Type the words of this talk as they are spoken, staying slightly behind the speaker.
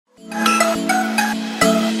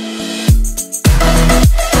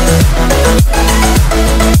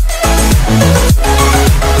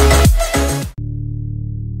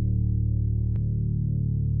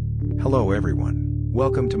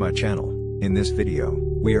my channel. In this video,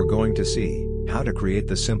 we are going to see how to create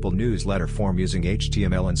the simple newsletter form using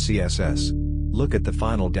HTML and CSS. Look at the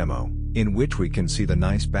final demo, in which we can see the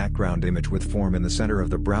nice background image with form in the center of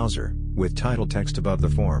the browser, with title text above the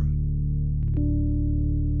form.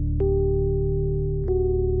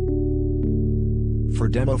 For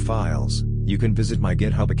demo files, you can visit my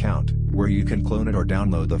GitHub account, where you can clone it or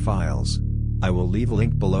download the files. I will leave a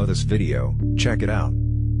link below this video, check it out.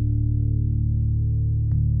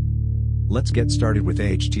 Let's get started with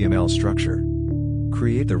HTML structure.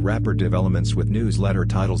 Create the wrapper developments with newsletter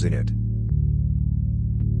titles in it.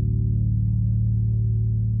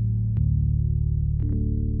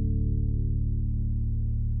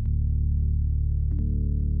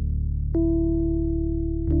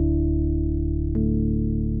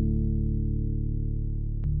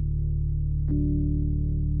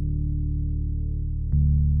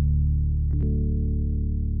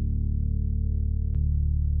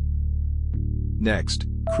 Next,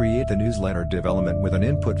 create the newsletter development with an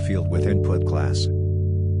input field with input class.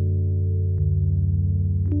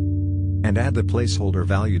 And add the placeholder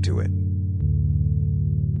value to it.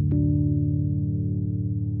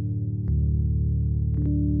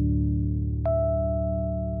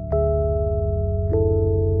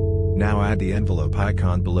 Now add the envelope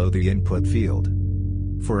icon below the input field.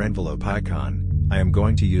 For envelope icon, I am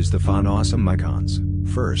going to use the font Awesome icons.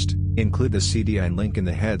 First, include the CDN link in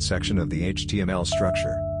the head section of the HTML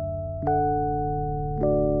structure.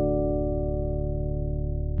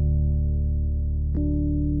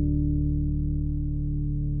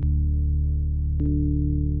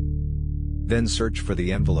 Then search for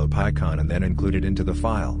the envelope icon and then include it into the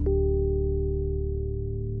file.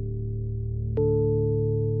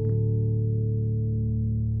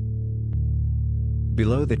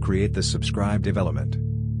 Below that, create the subscribe development.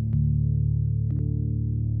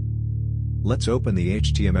 Let's open the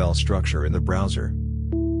HTML structure in the browser.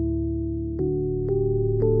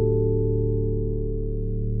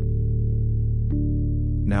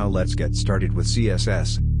 Now let's get started with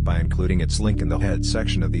CSS, by including its link in the head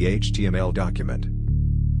section of the HTML document.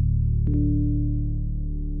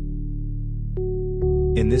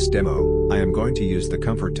 In this demo, I am going to use the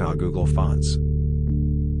ComfortTow Google fonts.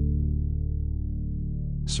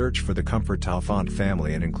 Search for the ComfortTow font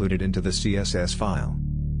family and include it into the CSS file.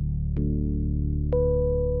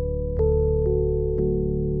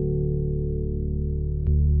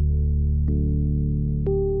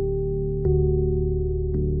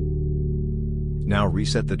 Now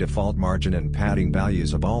reset the default margin and padding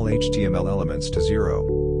values of all HTML elements to 0.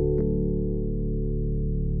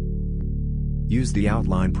 Use the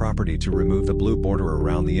outline property to remove the blue border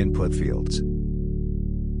around the input fields.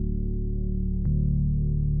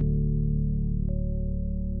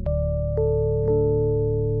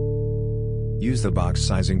 Use the box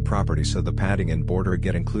sizing property so the padding and border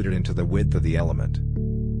get included into the width of the element.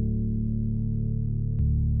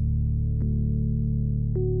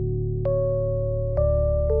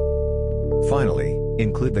 Finally,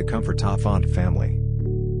 include the ComfortTow font family.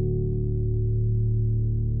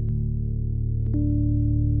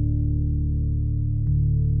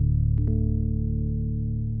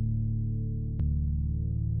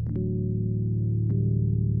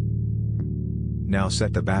 Now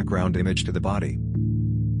set the background image to the body.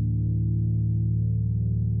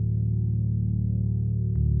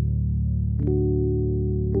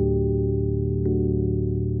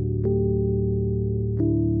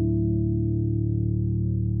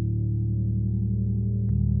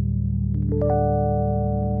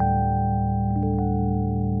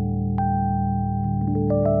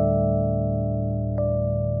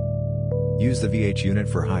 Use the VH unit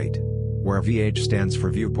for height, where VH stands for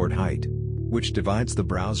viewport height, which divides the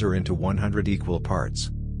browser into 100 equal parts.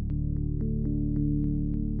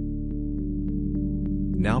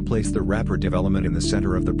 Now place the wrapper development in the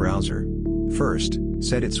center of the browser. First,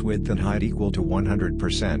 set its width and height equal to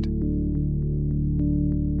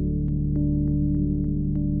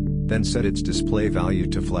 100%. Then set its display value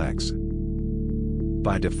to flex.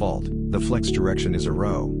 By default, the flex direction is a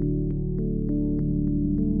row.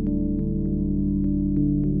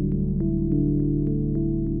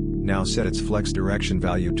 Now set its flex direction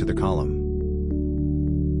value to the column.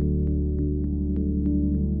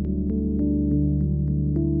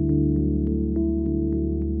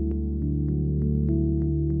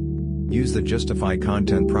 Use the justify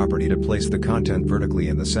content property to place the content vertically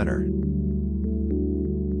in the center.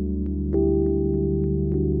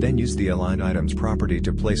 Then use the align items property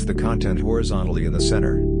to place the content horizontally in the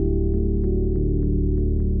center.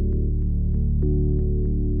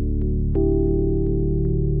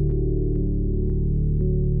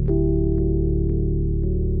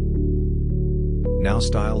 Now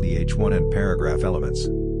style the H1 and paragraph elements.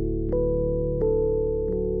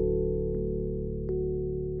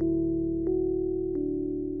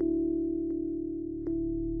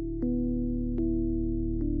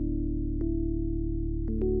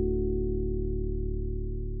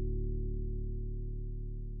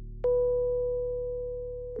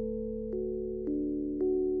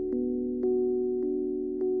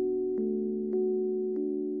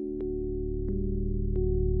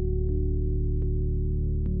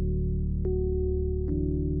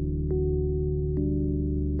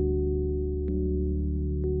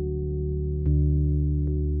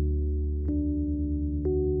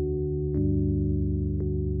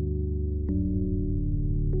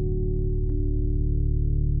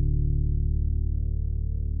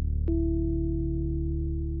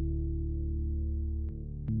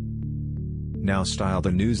 Now style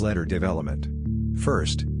the newsletter div element.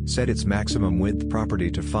 First, set its maximum width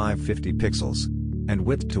property to 550 pixels, and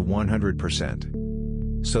width to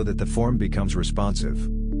 100%, so that the form becomes responsive.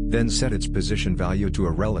 Then set its position value to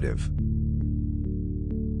a relative.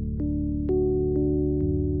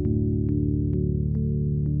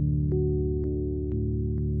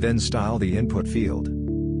 Then style the input field.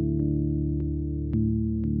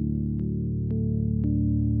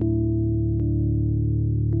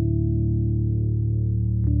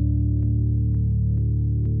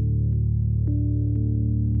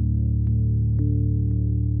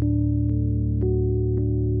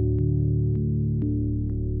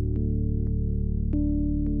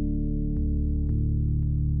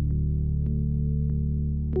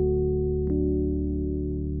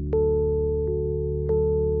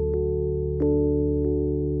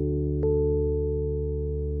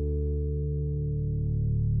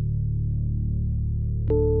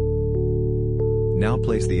 Now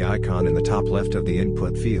place the icon in the top left of the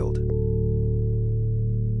input field.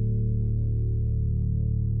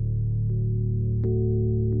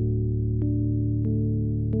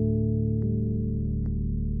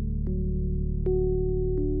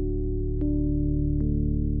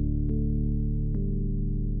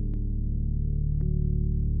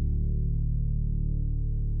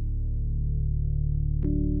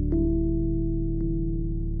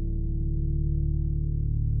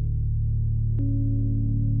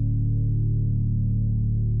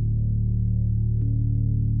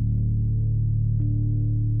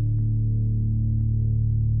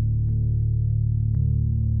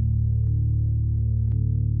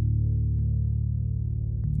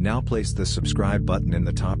 Now place the subscribe button in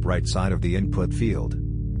the top right side of the input field.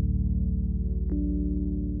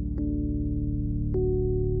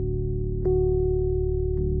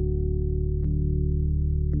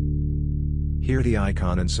 Here the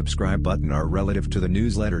icon and subscribe button are relative to the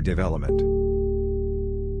newsletter div element.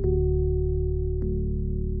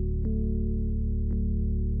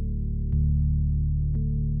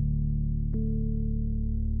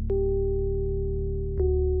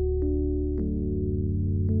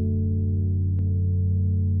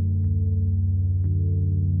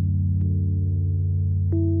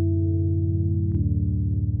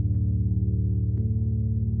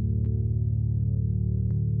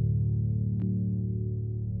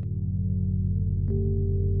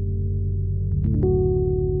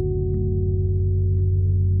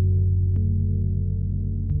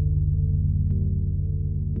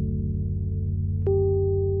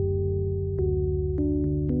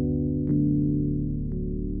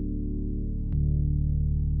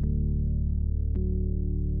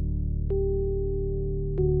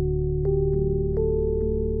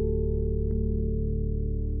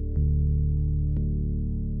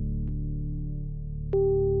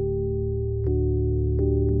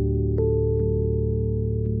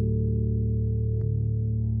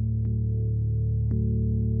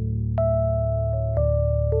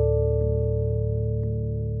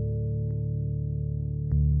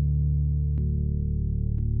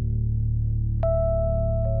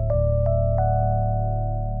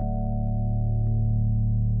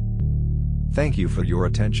 Thank you for your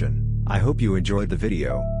attention. I hope you enjoyed the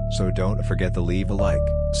video, so don't forget to leave a like,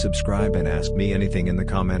 subscribe and ask me anything in the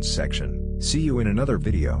comments section. See you in another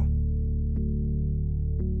video.